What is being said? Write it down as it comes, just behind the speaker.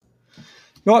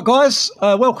Right, guys,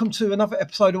 welcome to another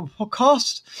episode of the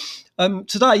podcast.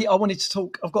 Today, I wanted to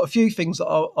talk. I've got a few things that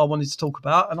I wanted to talk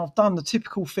about, and I've done the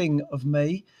typical thing of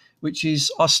me, which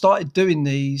is I started doing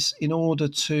these in order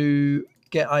to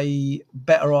get a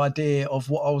better idea of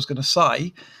what I was going to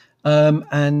say,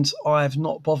 and I've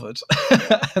not bothered,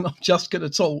 and I'm just going to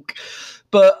talk.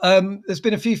 But there's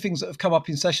been a few things that have come up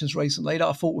in sessions recently that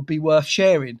I thought would be worth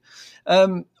sharing.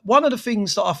 One of the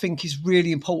things that I think is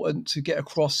really important to get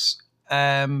across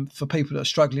for people that are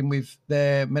struggling with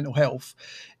their mental health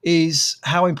is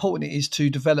how important it is to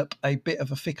develop a bit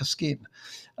of a thicker skin.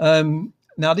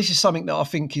 Now, this is something that I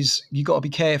think is you've got to be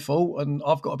careful, and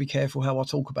I've got to be careful how I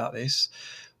talk about this.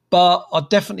 But I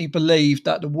definitely believe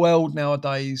that the world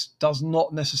nowadays does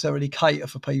not necessarily cater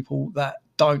for people that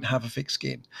don't have a thick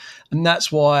skin. And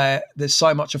that's why there's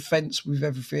so much offence with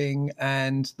everything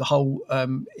and the whole,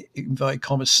 inverted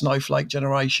commas, snowflake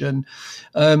generation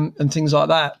and things like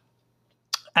that.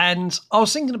 And I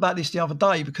was thinking about this the other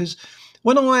day because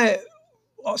I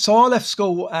left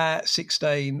school at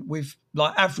 16 with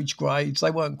like average grades.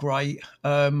 They weren't great.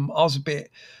 I was a bit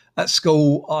at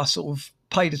school. I sort of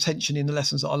paid attention in the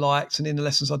lessons that I liked, and in the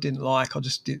lessons I didn't like, I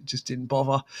just didn't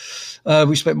bother.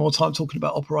 We spent more time talking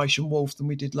about Operation Wolf than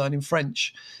we did learning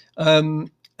French. And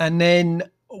then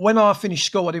when I finished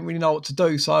school, I didn't really know what to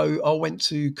do. So I went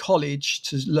to college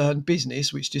to learn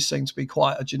business, which just seemed to be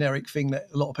quite a generic thing that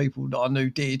a lot of people that I knew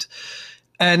did,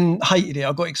 and hated it.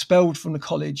 I got expelled from the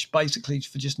college basically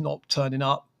for just not turning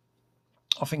up.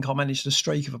 I think I managed a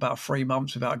streak of about 3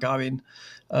 months without going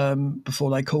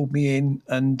before they called me in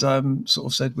and sort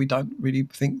of said, we don't really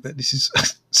think that this is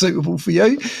suitable for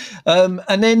you.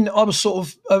 And then I was sort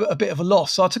of a bit of a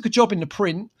loss. So I took a job in the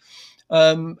print.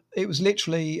 It was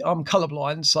literally, I'm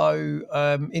colourblind.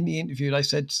 So in the interview, they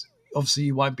said, obviously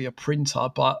you won't be a printer,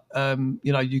 but,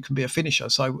 you can be a finisher.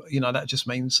 So, that just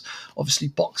means obviously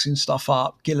boxing stuff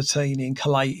up, guillotining,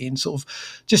 collating, sort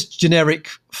of just generic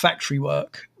factory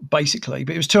work, basically.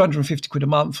 But it was 250 quid a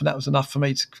month, and that was enough for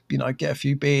me to, get a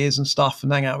few beers and stuff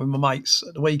and hang out with my mates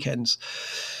at the weekends.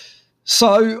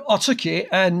 So I took it,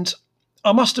 and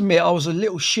I must admit I was a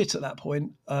little shit at that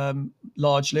point,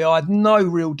 largely. I had no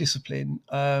real discipline.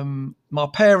 My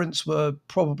parents were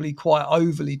probably quite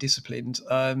overly disciplined.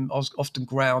 I was often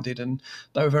grounded and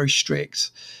they were very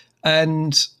strict.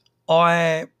 And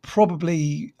I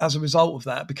probably, as a result of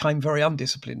that, became very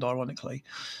undisciplined, ironically.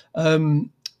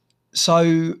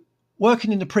 So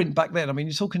working in the print back then, I mean,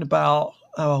 you're talking about,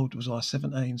 how old was I?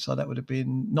 17. So that would have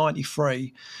been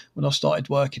 93 when I started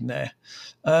working there.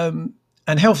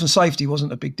 And health and safety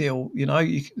wasn't a big deal,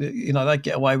 they'd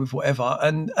get away with whatever.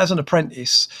 And as an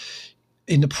apprentice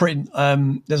in the print,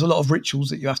 there's a lot of rituals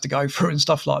that you have to go through and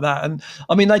stuff like that. And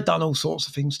I mean, they'd done all sorts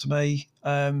of things to me.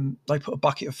 They put a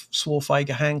bucket of Swarthega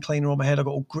hand cleaner on my head. I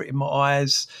got all grit in my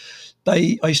eyes.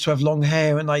 I used to have long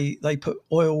hair, and they put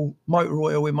motor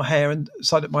oil in my hair, and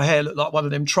so that my hair looked like one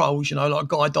of them trolls, like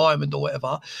Guy Diamond or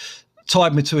whatever.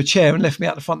 Tied me to a chair and left me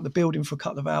out the front of the building for a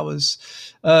couple of hours,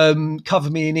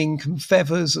 covered me in ink and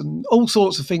feathers and all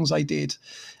sorts of things they did.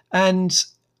 And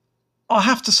I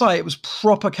have to say it was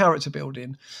proper character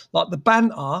building. Like the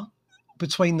banter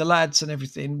between the lads and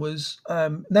everything was,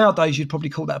 nowadays you'd probably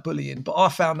call that bullying, but I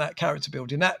found that character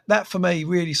building. That for me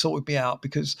really sorted me out,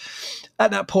 because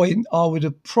at that point I would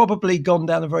have probably gone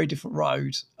down a very different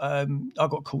road. I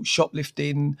got caught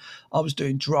shoplifting. I was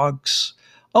doing drugs.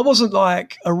 I wasn't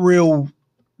like a real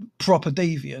proper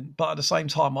deviant, but at the same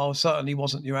time, I certainly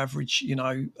wasn't your average,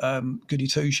 goody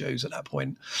two-shoes at that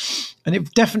point. And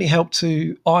it definitely helped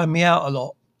to iron me out a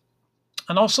lot.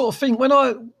 And I sort of think when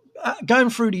going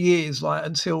through the years, like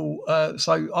until,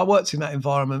 so I worked in that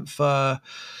environment for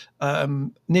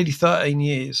nearly 13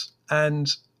 years.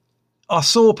 And I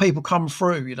saw people come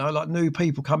through, like new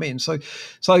people come in. So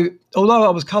although I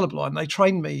was colourblind, they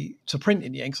trained me to print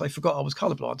in the end because they forgot I was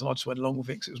colourblind, and I just went along with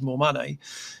it because it was more money.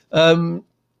 And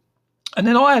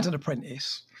then I had an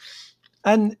apprentice,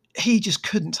 and he just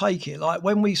couldn't take it. Like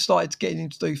when we started getting him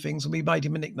to do things and we made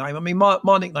him a nickname. I mean,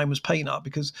 my nickname was Peanut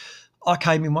because I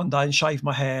came in one day and shaved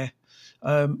my hair.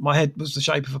 My head was the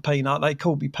shape of a peanut. They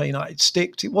called me Peanut. It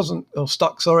stuck. It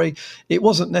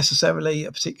wasn't necessarily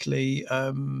a particularly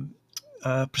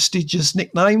prestigious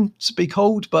nickname to be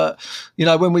called, but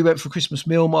when we went for Christmas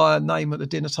meal, my name at the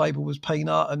dinner table was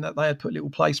Peanut, and that they had put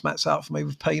little placemats out for me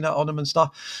with Peanut on them and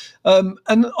stuff, and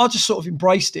I just sort of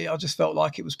embraced it. I just felt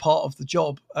like it was part of the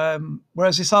job,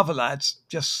 whereas this other lads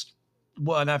just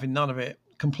weren't having none of it,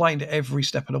 complained at every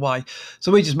step of the way.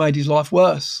 So we just made his life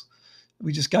worse.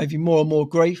 We just gave him more and more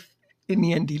grief. In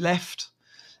the end, he left,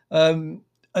 and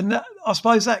that, I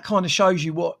suppose that kind of shows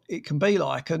you what it can be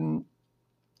like. And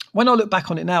when I look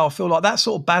back on it now, I feel like that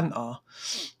sort of banter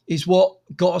is what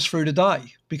got us through the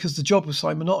day, because the job was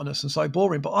so monotonous and so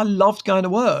boring. But I loved going to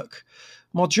work.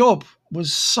 My job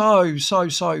was so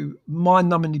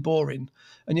mind-numbingly boring,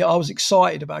 and yet I was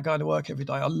excited about going to work every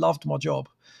day. I loved my job,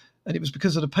 and it was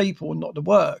because of the people and not the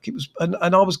work. It was, and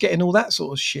I was getting all that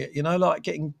sort of shit, like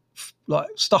getting like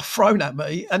stuff thrown at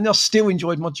me, and I still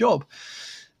enjoyed my job.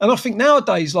 And I think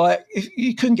nowadays, like, if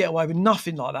you couldn't get away with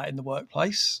nothing like that in the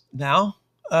workplace now,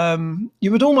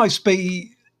 you would almost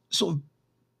be sort of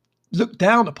looked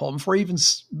down upon for even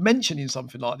mentioning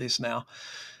something like this now.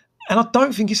 And I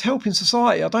don't think it's helping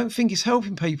society. I don't think it's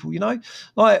helping people,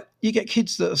 Like, you get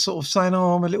kids that are sort of saying,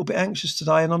 oh, I'm a little bit anxious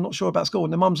today and I'm not sure about school.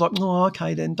 And their mum's like, oh,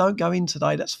 okay, then don't go in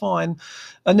today. That's fine.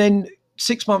 And then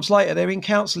 6 months later, they're in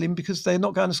counselling because they're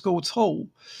not going to school at all.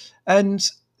 And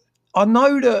I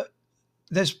know that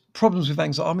there's problems with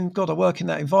anxiety. I mean, God, I work in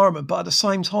that environment. But at the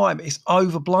same time, it's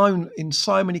overblown in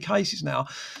so many cases now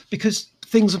because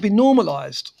things have been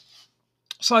normalised.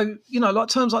 So, like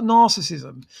terms like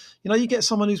narcissism, you get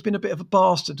someone who's been a bit of a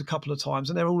bastard a couple of times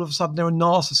and they're all of a sudden they're a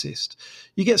narcissist.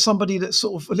 You get somebody that's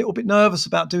sort of a little bit nervous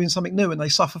about doing something new and they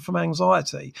suffer from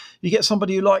anxiety. You get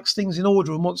somebody who likes things in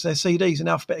order and wants their CDs in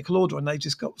alphabetical order and they've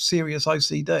just got serious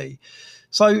OCD.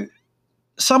 So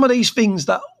some of these things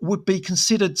that would be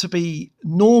considered to be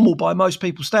normal by most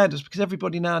people's standards, because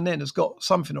everybody now and then has got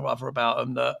something or other about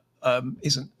them that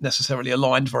isn't necessarily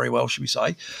aligned very well, should we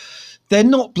say. They're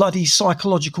not bloody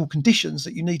psychological conditions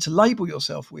that you need to label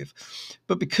yourself with.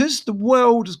 But because the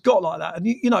world has got like that, and,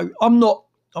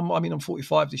 I'm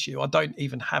 45 this year. I don't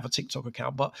even have a TikTok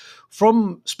account. But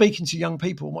from speaking to young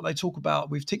people and what they talk about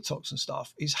with TikToks and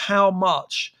stuff is how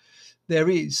much there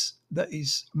is that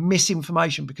is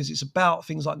misinformation, because it's about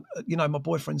things like, my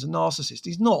boyfriend's a narcissist.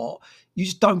 He's not. You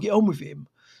just don't get on with him.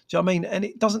 Do you know what I mean? And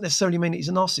it doesn't necessarily mean that he's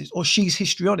a narcissist or she's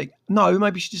histrionic. No,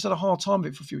 maybe she just had a hard time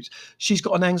with it for a few weeks. She's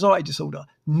got an anxiety disorder.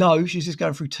 No, she's just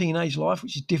going through teenage life,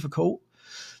 which is difficult.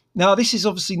 Now, this is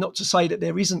obviously not to say that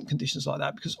there isn't conditions like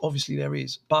that, because obviously there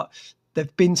is, but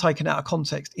they've been taken out of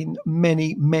context in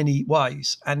many, many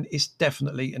ways, and it's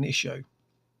definitely an issue.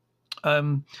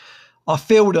 I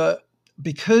feel that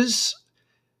because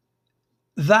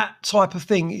that type of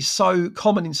thing is so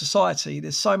common in society,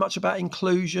 there's so much about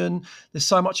inclusion, there's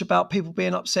so much about people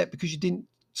being upset because you didn't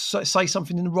say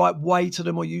something in the right way to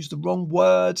them or use the wrong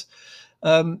word.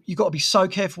 You've got to be so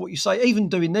careful what you say, even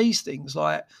doing these things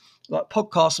like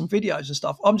podcasts and videos and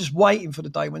stuff. I'm just waiting for the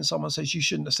day when someone says you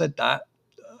shouldn't have said that.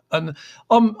 And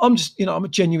I'm just, I'm a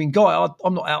genuine guy.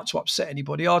 I'm not out to upset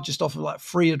anybody. I just offer like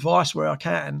free advice where I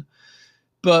can.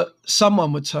 But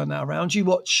someone would turn that around. You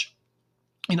watch,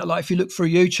 like if you look through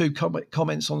YouTube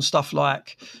comments on stuff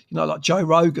like, like Joe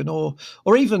Rogan or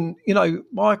even,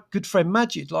 my good friend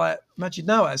Majid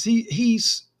Nawaz,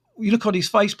 he's, you look on his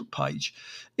Facebook page,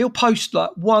 he'll post like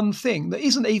one thing that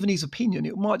isn't even his opinion.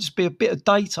 It might just be a bit of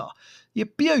data. The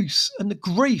abuse and the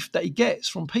grief that he gets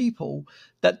from people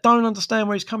that don't understand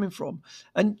where he's coming from.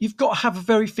 And you've got to have a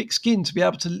very thick skin to be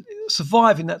able to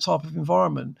survive in that type of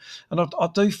environment. And I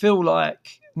do feel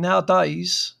like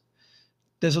nowadays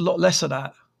there's a lot less of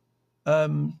that. I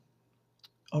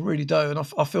really do. And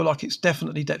I feel like it's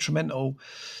definitely detrimental.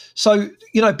 So,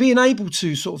 being able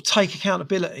to sort of take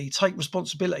accountability, take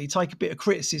responsibility, take a bit of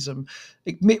criticism,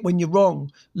 admit when you're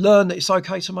wrong, learn that it's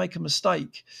okay to make a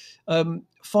mistake,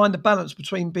 find a balance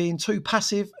between being too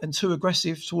passive and too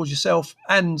aggressive towards yourself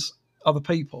and other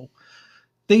people.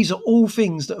 These are all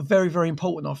things that are very, very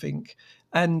important, I think.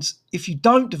 And if you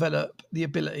don't develop the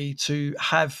ability to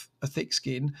have a thick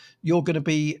skin, you're going to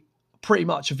be pretty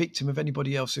much a victim of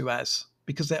anybody else who has,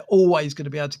 because they're always going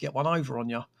to be able to get one over on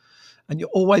you. And you're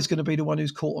always going to be the one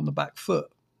who's caught on the back foot.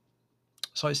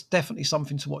 So it's definitely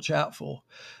something to watch out for.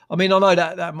 I mean, I know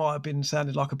that might have been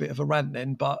sounded like a bit of a rant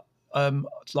then, but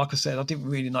like I said, I didn't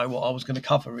really know what I was going to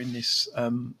cover in this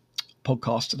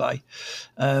podcast today.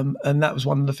 And that was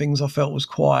one of the things I felt was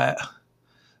quite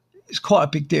a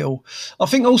big deal. I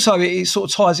think also it sort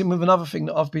of ties in with another thing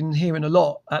that I've been hearing a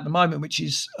lot at the moment, which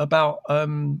is about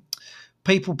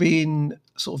people being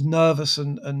sort of nervous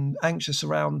and anxious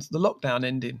around the lockdown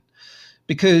ending.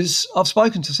 Because I've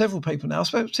spoken to several people now,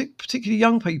 particularly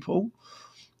young people,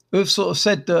 who have sort of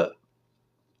said that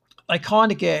they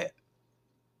kind of get,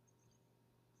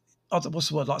 what's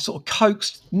the word, like sort of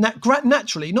coaxed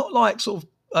naturally, not like sort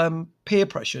of peer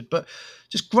pressured, but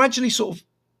just gradually sort of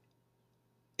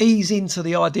ease into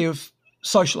the idea of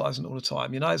socialising all the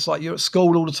time. It's like you're at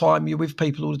school all the time, you're with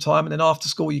people all the time, and then after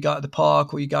school you go to the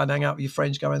park or you go and hang out with your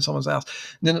friends, go around someone's house,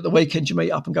 and then at the weekend you meet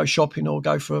up and go shopping or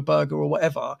go for a burger or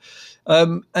whatever.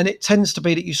 And it tends to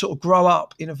be that you sort of grow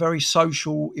up in a very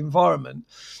social environment.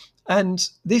 And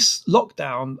this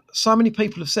lockdown, so many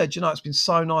people have said, it's been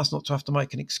so nice not to have to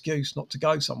make an excuse not to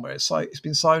go somewhere. It's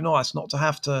been so nice not to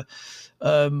have to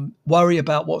worry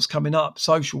about what's coming up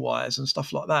social-wise and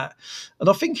stuff like that. And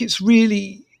I think it's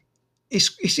really,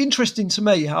 it's interesting to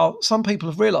me how some people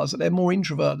have realised that they're more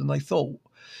introvert than they thought,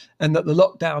 and that the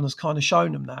lockdown has kind of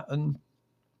shown them that. And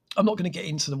I'm not going to get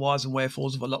into the whys and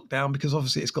wherefores of a lockdown, because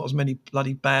obviously it's got as many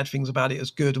bloody bad things about it as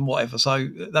good and whatever. So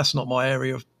that's not my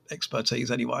area of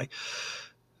expertise anyway.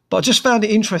 But I just found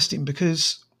it interesting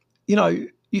because,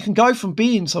 you can go from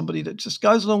being somebody that just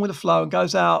goes along with the flow and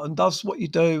goes out and does what you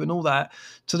do and all that,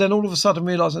 to then all of a sudden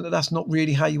realising that that's not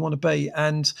really how you want to be.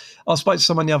 And I spoke to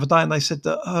someone the other day and they said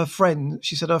that her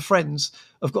friends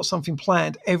have got something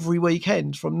planned every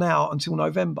weekend from now until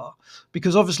November,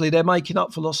 because obviously they're making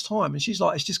up for lost time. And she's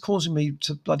like, it's just causing me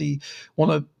to bloody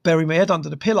want to bury my head under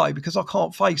the pillow because I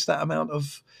can't face that amount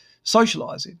of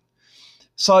socialising.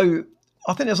 So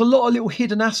I think there's a lot of little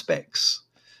hidden aspects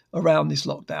around this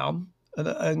lockdown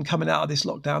and coming out of this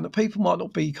lockdown that people might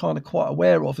not be kind of quite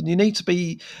aware of. And you need to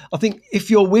be, I think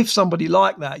if you're with somebody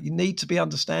like that, you need to be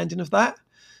understanding of that,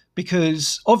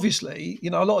 because obviously, a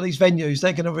lot of these venues,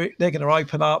 they're going to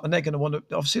open up and they're going to want to,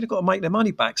 obviously they've got to make their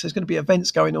money back. So there's going to be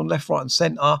events going on left, right and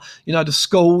centre. The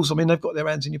schools, I mean, they've got their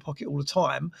hands in your pocket all the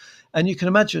time. And you can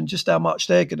imagine just how much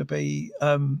they're going to be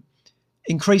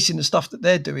increasing the stuff that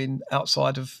they're doing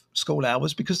outside of school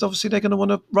hours, because obviously they're going to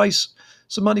want to raise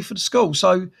some money for the school.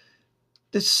 So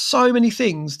there's so many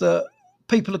things that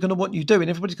people are going to want you doing.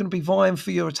 Everybody's going to be vying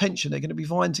for your attention. They're going to be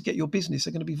vying to get your business.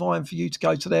 They're going to be vying for you to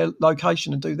go to their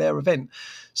location and do their event.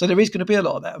 So there is going to be a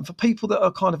lot of that. And for people that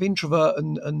are kind of introvert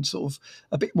and sort of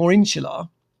a bit more insular,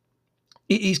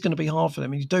 it is going to be hard for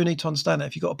them. And you do need to understand that.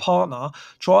 If you've got a partner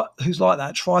who's like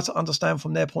that, try to understand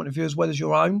from their point of view as well as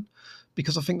your own,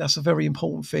 because I think that's a very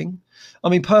important thing. I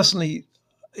mean, personally,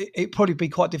 it'd probably be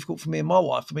quite difficult for me and my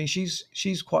wife. I mean,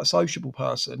 she's quite a sociable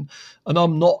person and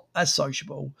I'm not as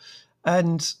sociable.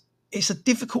 And it's a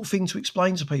difficult thing to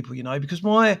explain to people, because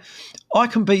I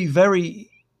can be very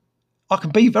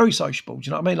sociable. Do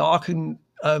you know what I mean? Like I can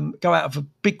go out with a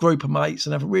big group of mates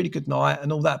and have a really good night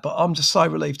and all that, but I'm just so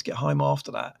relieved to get home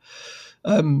after that.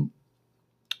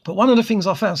 But one of the things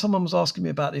I found, someone was asking me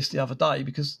about this the other day,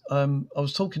 because I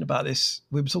was talking about this,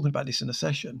 we were talking about this in a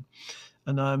session,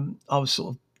 and I was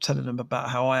sort of telling them about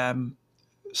how I am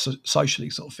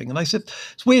socially, sort of thing. And they said,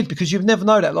 it's weird because you'd never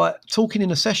know that, like talking in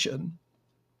a session,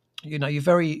 you're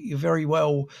very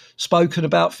well spoken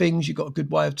about things. You've got a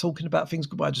good way of talking about things,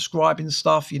 good way of describing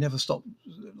stuff. You never stop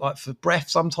like for breath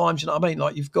sometimes, you know what I mean?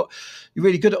 Like you're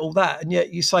really good at all that. And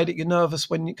yet you say that you're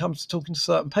nervous when it comes to talking to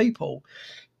certain people.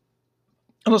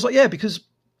 And I was like, yeah, because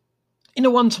in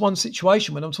a one-to-one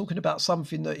situation, when I'm talking about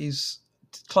something that is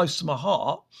close to my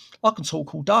heart, I can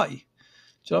talk all day.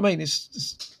 Do you know what I mean?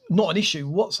 It's not an issue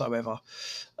whatsoever.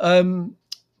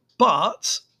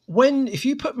 But if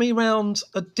you put me around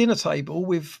a dinner table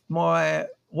with my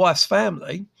wife's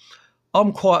family,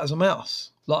 I'm quiet as a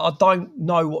mouse. Like I don't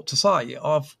know what to say.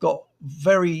 I've got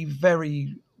very,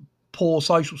 very poor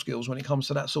social skills when it comes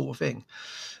to that sort of thing.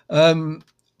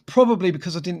 Probably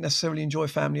because I didn't necessarily enjoy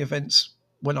family events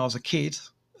when I was a kid.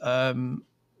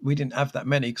 We didn't have that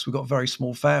many because we've got a very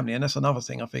small family. And that's another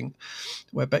thing, I think,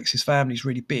 where Bex's family is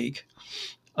really big.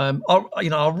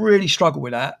 I really struggle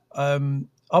with that.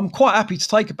 I'm quite happy to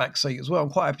take a back seat as well. I'm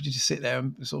quite happy to just sit there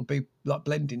and sort of be like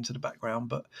blend into the background.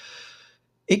 But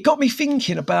it got me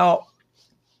thinking about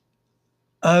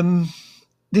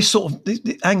this sort of this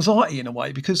anxiety in a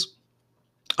way, because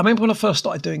I remember when I first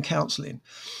started doing counselling,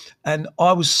 and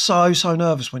I was so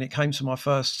nervous when it came to my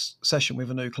first session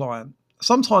with a new client.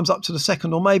 Sometimes up to the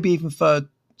second or maybe even third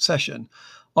session,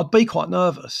 I'd be quite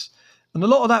nervous. And a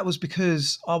lot of that was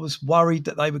because I was worried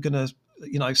that they were going to,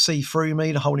 see through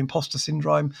me, the whole imposter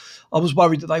syndrome. I was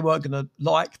worried that they weren't going to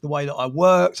like the way that I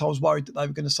worked. I was worried that they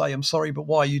were going to say, I'm sorry, but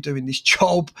why are you doing this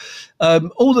job?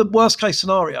 All the worst case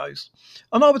scenarios.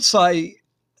 And I would say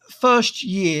first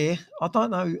year, I don't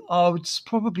know, I was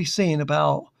probably seeing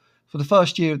about, for the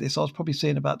first year of this, I was probably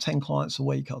seeing about 10 clients a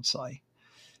week, I'd say.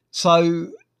 So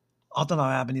I don't know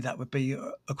how many that would be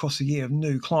across a year of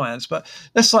new clients, but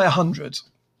let's say 100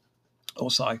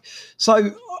 or so.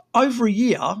 So over a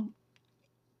year,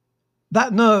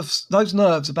 those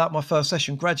nerves about my first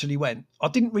session gradually went. I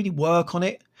didn't really work on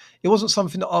it. It wasn't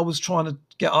something that I was trying to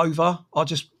get over. I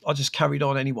just carried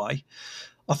on anyway.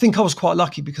 I think I was quite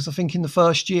lucky because I think in the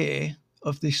first year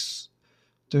of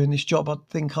doing this job, I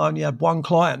think I only had one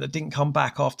client that didn't come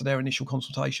back after their initial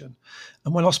consultation.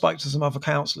 And when I spoke to some other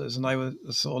counsellors and they were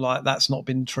sort of like, that's not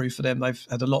been true for them. They've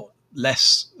had a lot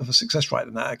less of a success rate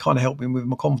than that. It kind of helped me with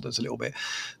my confidence a little bit.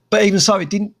 But even so, it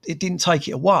didn't take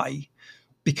it away,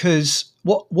 because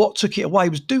what took it away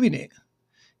was doing it.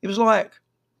 It was like,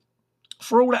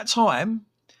 for all that time,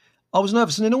 I was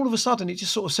nervous, and then all of a sudden it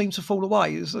just sort of seemed to fall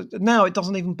away. Now it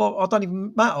doesn't even bother. I don't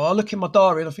even matter. I look in my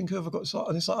diary and I think, who have I got?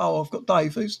 And it's like, oh, I've got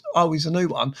Dave. He's a new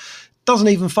one. Doesn't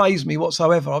even faze me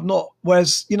whatsoever. I'm not.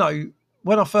 Whereas,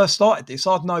 when I first started this,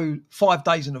 I'd know 5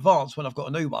 days in advance when I've got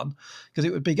a new one, because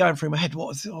it would be going through my head.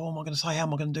 What am I going to say? How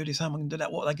am I going to do this? How am I going to do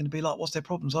that? What are they going to be like? What's their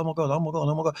problems? Oh my God, oh my God,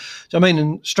 oh my God. Do you know what I mean?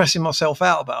 And stressing myself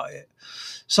out about it.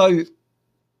 So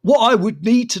what I would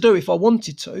need to do if I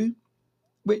wanted to,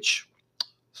 which,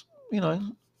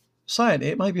 saying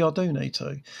it, maybe I do need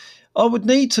to, I would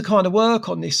need to kind of work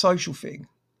on this social thing.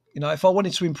 If I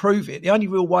wanted to improve it, the only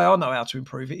real way I know how to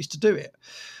improve it is to do it.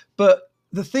 But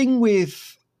the thing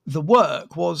with the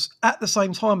work was, at the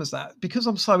same time as that, because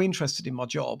I'm so interested in my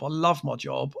job, I love my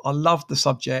job, I love the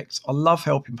subject, I love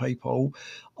helping people,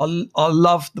 I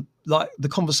love the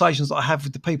conversations that I have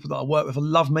with the people that I work with, I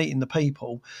love meeting the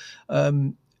people.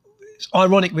 It's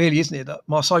ironic, really, isn't it, that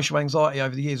my social anxiety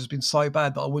over the years has been so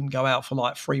bad that I wouldn't go out for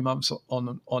like 3 months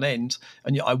on end,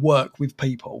 and yet I work with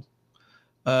people,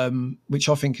 which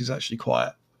I think is actually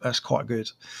quite good.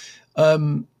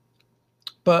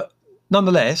 But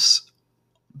nonetheless,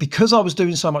 because I was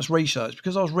doing so much research,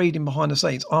 because I was reading behind the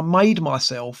scenes, I made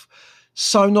myself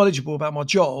so knowledgeable about my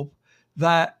job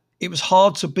that it was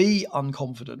hard to be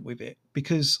unconfident with it,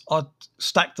 because I'd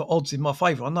stacked the odds in my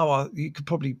favour. I know you could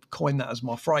probably coin that as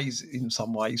my phrase in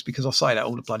some ways, because I say that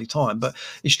all the bloody time, but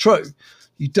it's true.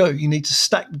 You do. You need to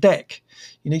stack the deck.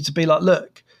 You need to be like,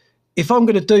 look, if I'm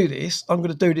going to do this, I'm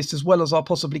going to do this as well as I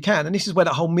possibly can. And this is where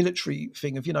that whole military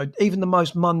thing of, even the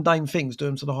most mundane things, do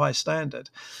them to the highest standard.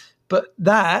 But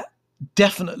that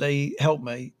definitely helped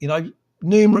me.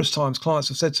 Numerous times clients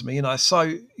have said to me,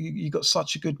 so you got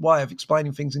such a good way of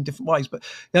explaining things in different ways. But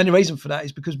the only reason for that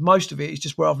is because most of it is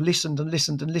just where I've listened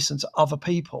to other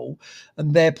people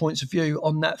and their points of view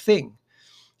on that thing,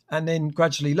 and then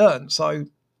gradually learn. So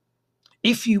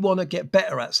if you want to get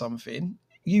better at something,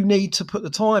 you need to put the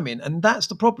time in. And that's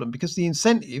the problem, because the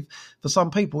incentive for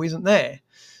some people isn't there.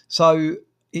 So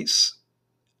I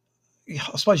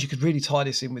suppose you could really tie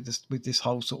this in with this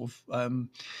whole sort of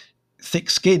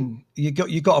thick skin. You got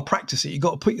to practice it. You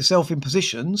got to put yourself in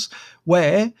positions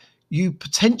where you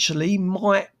potentially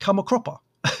might come a cropper.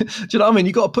 Do you know what I mean?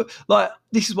 You got to put, like,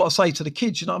 this is what I say to the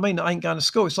kids. You know what I mean? That ain't going to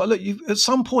school. It's like, look, at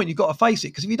some point you've got to face it,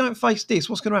 because if you don't face this,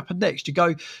 what's going to happen next? You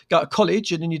go to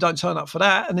college and then you don't turn up for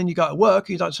that, and then you go to work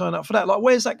and you don't turn up for that. Like,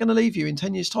 where's that going to leave you in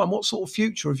 10 years' time? What sort of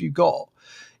future have you got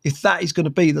if that is going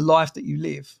to be the life that you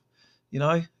live?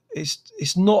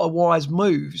 It's not a wise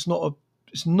move. It's not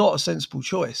a sensible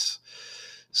choice.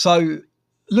 So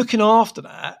looking after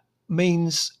that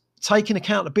means taking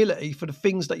accountability for the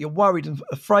things that you're worried and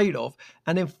afraid of,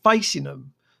 and then facing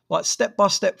them, like step by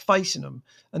step facing them.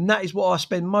 And that is what I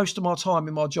spend most of my time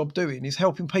in my job doing, is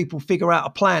helping people figure out a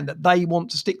plan that they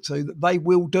want to stick to, that they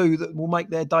will do, that will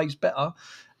make their days better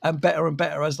and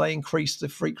better as they increase the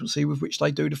frequency with which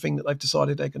they do the thing that they've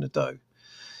decided they're going to do.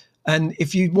 And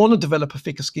if you want to develop a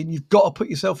thicker skin, you've got to put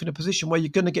yourself in a position where you're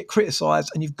going to get criticised,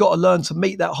 and you've got to learn to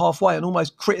meet that halfway and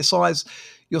almost criticise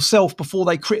yourself before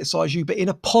they criticise you, but in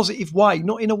a positive way,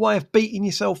 not in a way of beating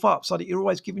yourself up so that you're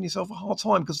always giving yourself a hard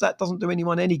time, because that doesn't do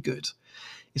anyone any good.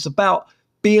 It's about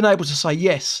being able to say,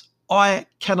 yes, I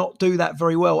cannot do that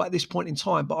very well at this point in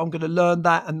time, but I'm going to learn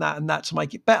that and that and that to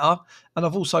make it better. And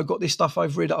I've also got this stuff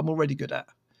over here that I'm already good at.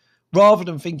 Rather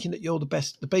than thinking that you're the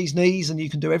best, the bee's knees, and you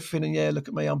can do everything, and yeah, look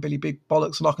at me, I'm Billy Big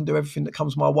Bollocks and I can do everything that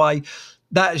comes my way.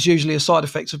 That is usually a side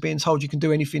effect of being told you can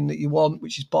do anything that you want,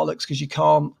 which is bollocks, because you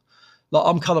can't. Like,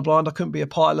 I'm colourblind, I couldn't be a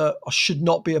pilot, I should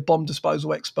not be a bomb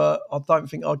disposal expert. I don't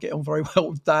think I'd get on very well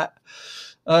with that.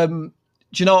 Do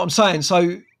you know what I'm saying?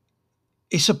 So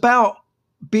it's about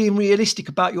being realistic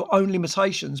about your own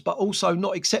limitations, but also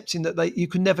not accepting that you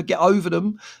can never get over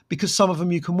them, because some of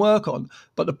them you can work on.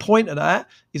 But the point of that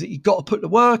is that you've got to put the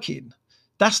work in.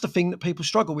 That's the thing that people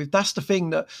struggle with. That's the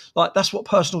thing that, like, that's what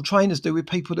personal trainers do with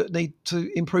people that need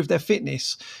to improve their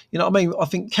fitness. You know what I mean? I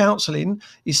think counselling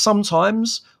is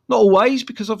sometimes, not always,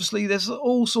 because obviously there's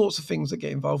all sorts of things that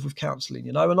get involved with counselling,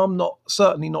 and I'm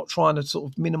certainly not trying to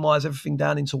sort of minimise everything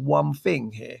down into one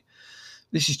thing here.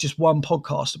 This is just one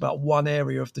podcast about one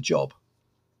area of the job,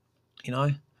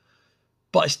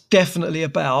 but it's definitely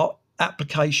about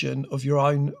application of your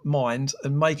own mind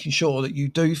and making sure that you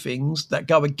do things that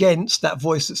go against that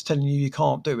voice that's telling you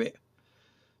can't do it,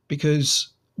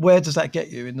 because where does that get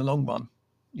you in the long run?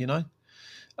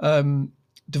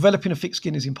 Developing a thick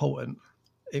skin is important.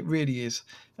 It really is.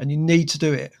 And you need to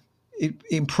do it. it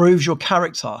improves your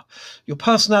character. Your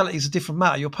personality is a different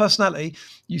matter. Your personality,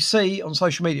 you see on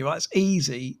social media, right? It's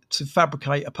easy to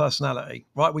fabricate a personality,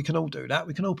 right? We can all do that.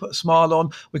 We can all put a smile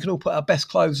on. We can all put our best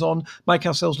clothes on, make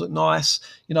ourselves look nice,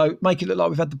 make it look like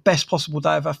we've had the best possible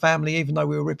day of our family, even though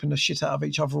we were ripping the shit out of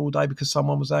each other all day because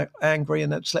someone was angry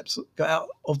and got out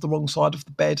of the wrong side of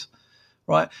the bed,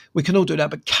 right? We can all do that.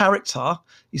 But character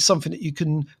is something that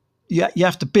you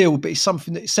have to build, but it's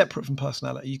something that is separate from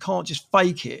personality. You can't just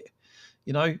fake it.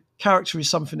 Character is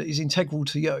something that is integral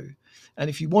to you. And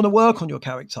if you want to work on your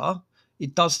character,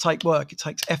 it does take work. It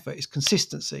takes effort. It's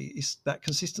consistency. It's that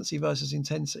consistency versus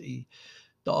intensity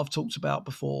that I've talked about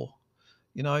before.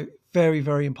 Very,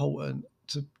 very important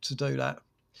to do that.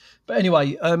 But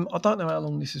anyway, I don't know how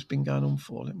long this has been going on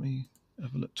for. Let me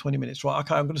have a look. 20 minutes. Right.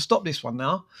 Okay. I'm going to stop this one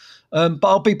now. But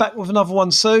I'll be back with another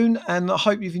one soon. And I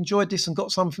hope you've enjoyed this and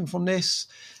got something from this.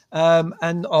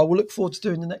 And I will look forward to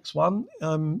doing the next one,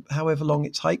 however long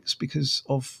it takes, because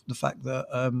of the fact that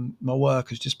my work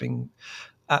has just been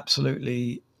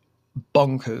absolutely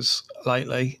bonkers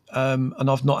lately. And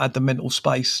I've not had the mental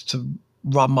space to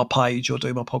run my page or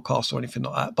do my podcast or anything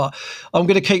like that. But I'm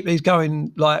going to keep these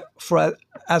going like for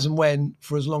as and when,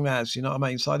 for as long as, you know what I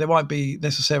mean? So there won't be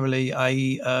necessarily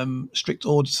a strict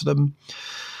order to them.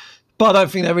 But I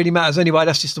don't think that really matters anyway.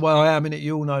 That's just the way I am, innit?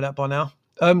 You all know that by now.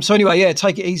 So anyway, yeah,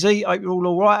 take it easy. Hope you're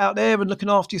all right out there and looking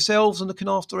after yourselves and looking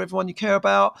after everyone you care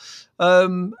about,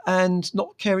 and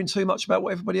not caring too much about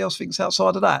what everybody else thinks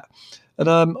outside of that. And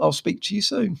I'll speak to you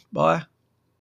soon. Bye.